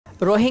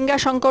রোহিঙ্গা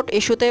সংকট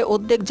ইস্যুতে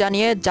উদ্বেগ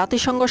জানিয়ে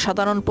জাতিসংঘ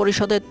সাধারণ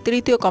পরিষদের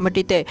তৃতীয়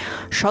কমিটিতে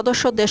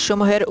সদস্য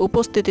দেশসমূহের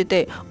উপস্থিতিতে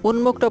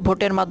উন্মুক্ত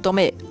ভোটের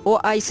মাধ্যমে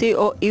ওআইসি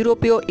ও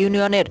ইউরোপীয়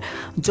ইউনিয়নের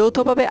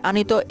যৌথভাবে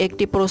আনিত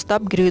একটি প্রস্তাব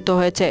গৃহীত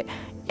হয়েছে।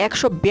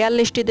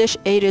 142টি দেশ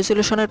এই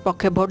রেজলিউশনের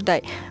পক্ষে ভোট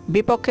দেয়,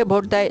 বিপক্ষে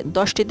ভোট দেয়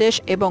 10টি দেশ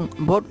এবং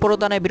ভোট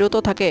প্রদানে বিরত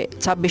থাকে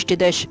 26টি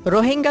দেশ।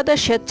 রোহিঙ্গাদের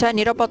স্বেচ্ছায়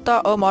নিরাপত্তা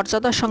ও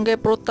মর্যাদার সঙ্গে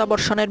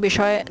প্রত্যাবর্ষণের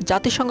বিষয়ে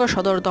জাতিসংঘ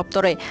সদর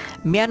দপ্তরে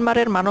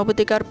মিয়ানমারের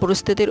মানবাধিকার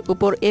পরিস্থিতির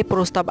উপর এই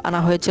প্রস্তাব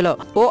আনা হয়েছিল।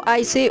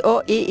 ওআইসি ও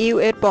ইইউ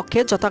এর পক্ষে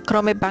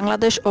যথাক্রমে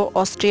বাংলাদেশ ও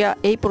অস্ট্রিয়া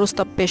এই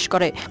প্রস্তাব পেশ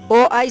করে।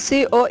 ওআইসি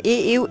ও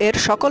ইইউ এর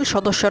সকল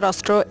সদস্য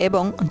রাষ্ট্র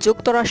এবং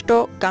যুক্তরাষ্ট্র,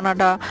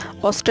 কানাডা,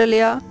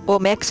 অস্ট্রেলিয়া ও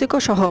মেক্সিকো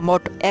সহ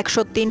মোট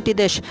 103টি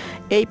দেশ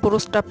এই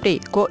প্রস্তাবটি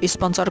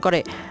কো-স্পন্সর করে।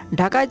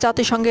 ঢাকায়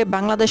জাতিসংঘে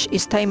বাংলাদেশ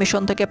স্থায়ী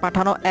মিশন থেকে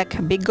পাঠানো এক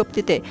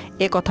বিজ্ঞপ্তিতে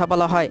কথা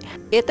বলা হয়।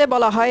 এতে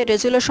বলা হয়,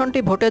 রেজুলেশনটি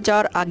ভোটে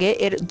যাওয়ার আগে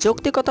এর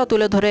যৌক্তিকতা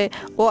তুলে ধরে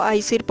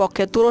ওআইসির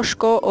পক্ষে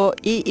তুরস্ক ও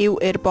ইইউ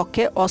এর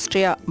পক্ষে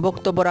অস্ট্রিয়া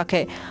বক্তব্য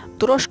রাখে।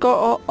 তুরস্ক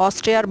ও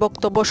অস্ট্রিয়ার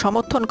বক্তব্য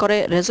সমর্থন করে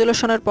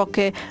রেজুলেশনের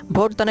পক্ষে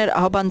ভোটদানের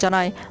আহ্বান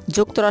জানায়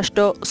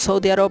যুক্তরাষ্ট্র,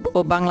 সৌদি আরব ও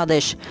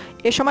বাংলাদেশ।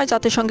 এ সময়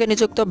জাতিসংঘে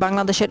নিযুক্ত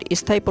বাংলাদেশের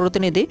স্থায়ী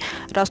প্রতিনিধি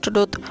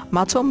রাষ্ট্রদূত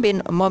মাসুম বিন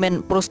মোমেন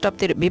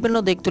প্রস্তাবটির বিভিন্ন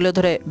দিক তুলে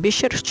ধরে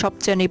বিশ্বের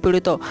সবচেয়ে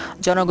নিপীড়িত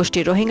জনগোষ্ঠী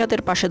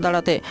রোহিঙ্গাদের পাশে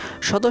দাঁড়াতে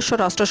সদস্য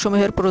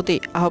রাষ্ট্রসমূহের প্রতি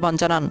আহ্বান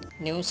জানান।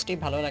 নিউজটি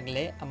ভালো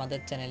লাগলে আমাদের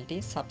চ্যানেলটি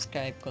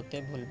সাবস্ক্রাইব করতে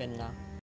ভুলবেন না।